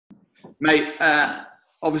Mate,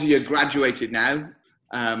 obviously you're graduated now.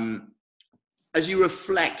 As you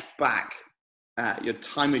reflect back at your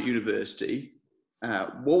time at university,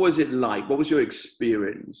 what was it like? What was your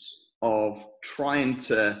experience of trying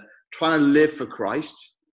to live for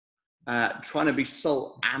Christ, trying to be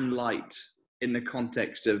salt and light in the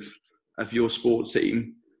context of your sports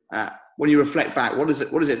team? When you reflect back, what does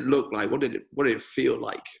it look like? What did it feel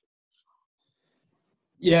like?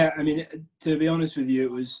 Yeah, I mean, to be honest with you,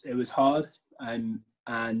 it was hard, and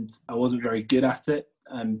I wasn't very good at it,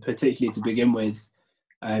 particularly to begin with.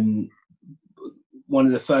 One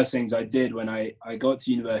of the first things I did when I got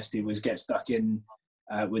to university was get stuck in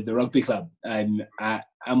with the rugby club, and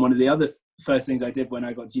one of the other first things I did when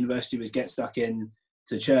I got to university was get stuck in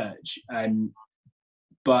to church.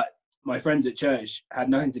 But my friends at church had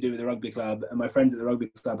nothing to do with the rugby club, and my friends at the rugby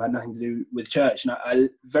club had nothing to do with church. And I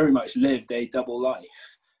very much lived a double life,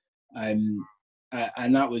 and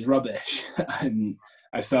that was rubbish.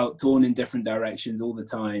 I felt torn in different directions all the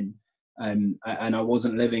time, and I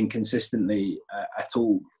wasn't living consistently at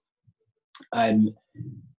all.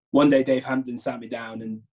 One day, Dave Hampton sat me down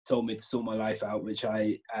and told me to sort my life out, which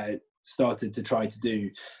I started to try to do,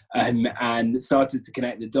 and started to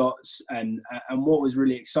connect the dots. And what was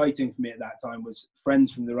really exciting for me at that time was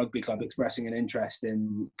friends from the rugby club expressing an interest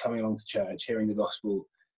in coming along to church, hearing the gospel,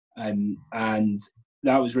 and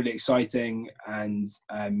that was really exciting and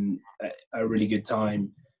a really good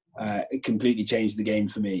time. It completely changed the game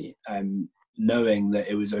for me. Knowing that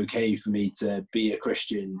it was okay for me to be a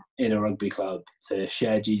Christian in a rugby club, to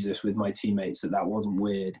share Jesus with my teammates, that wasn't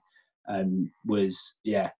weird, was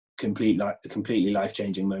completely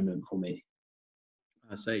life-changing moment for me.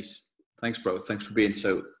 That's ace. Thanks, bro. Thanks for being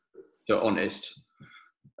so honest.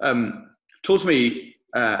 Talk to me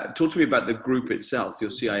about the group itself,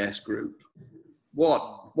 your CIS group.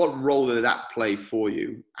 What role did that play for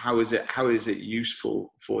you? How is it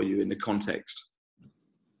useful for you in the context?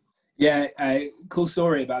 Yeah, cool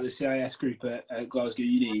story about the CIS group at Glasgow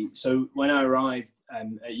Uni. So when I arrived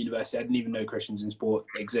at university, I didn't even know Christians in Sport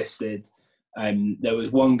existed. There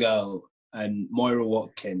was one girl, Moira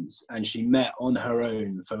Watkins, and she met on her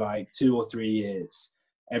own for like 2 or 3 years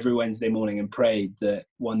every Wednesday morning and prayed that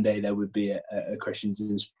one day there would be a Christians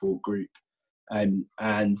in Sport group. And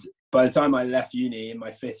by the time I left uni in my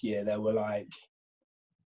 5th year, there were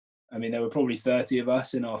probably 30 of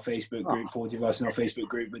us in our Facebook group, 40 of us in our Facebook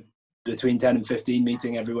group, with between 10 and 15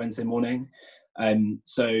 meeting every Wednesday morning.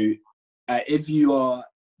 So if you are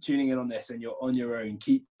tuning in on this and you're on your own,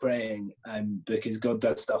 keep praying, because God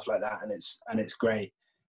does stuff like that, and it's great.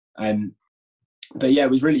 But yeah, it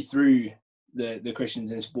was really through the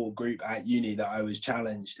Christians in Sport group at uni that I was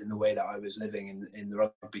challenged in the way that I was living in the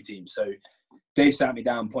rugby team. So Dave sat me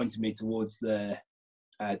down, pointed me towards the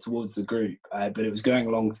group, but it was going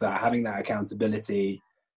along to that, having that accountability,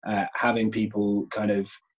 having people kind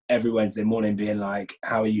of every Wednesday morning being like,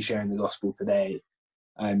 how are you sharing the gospel today?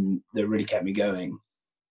 That really kept me going.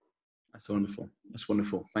 That's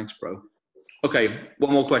wonderful. Thanks, bro. Okay,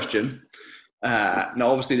 one more question. Now,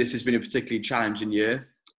 obviously, this has been a particularly challenging year,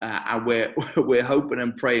 and we're hoping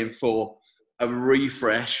and praying for a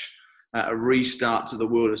refresh, a restart to the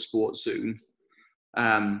world of sport soon.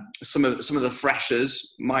 Some of the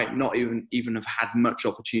freshers might not even have had much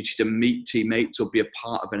opportunity to meet teammates or be a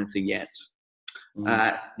part of anything yet.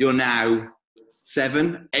 You're now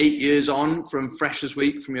 7-8 years on from Freshers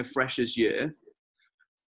Week, from your Freshers year.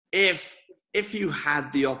 If you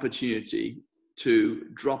had the opportunity to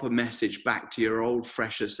drop a message back to your old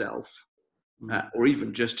fresher self, or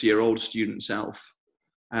even just to your old student self,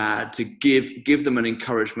 to give them an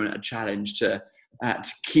encouragement, a challenge to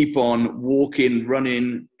keep on walking,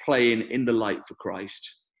 running, playing in the light for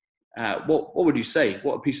Christ, what would you say?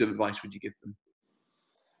 What piece of advice would you give them?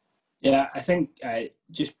 Yeah, I think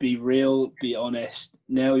just be real, be honest,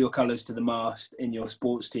 nail your colours to the mast in your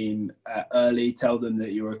sports team early. Tell them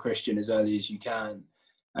that you're a Christian as early as you can.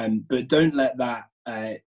 But don't let that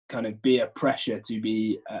kind of be a pressure to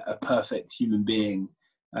be a perfect human being.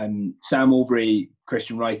 Sam Albury,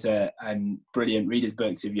 Christian writer, brilliant, read his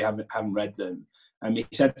books if you haven't read them. He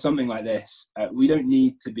said something like this: we don't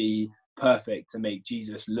need to be perfect to make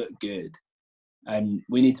Jesus look good.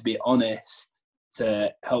 We need to be honest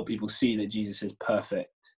to help people see that Jesus is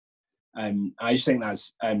perfect. I just think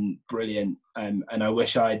that's brilliant, and I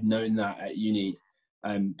wish I'd known that at uni,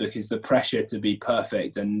 because the pressure to be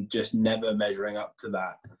perfect and just never measuring up to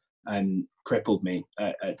that crippled me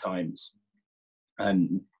at times.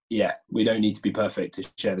 Yeah, we don't need to be perfect to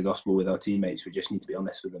share the gospel with our teammates. We just need to be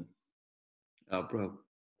honest with them. Oh, bro.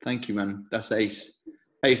 Thank you, man. That's ace.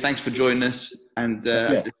 Hey, thanks for joining us. And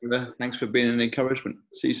thanks for being an encouragement.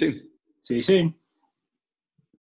 See you soon. See you soon.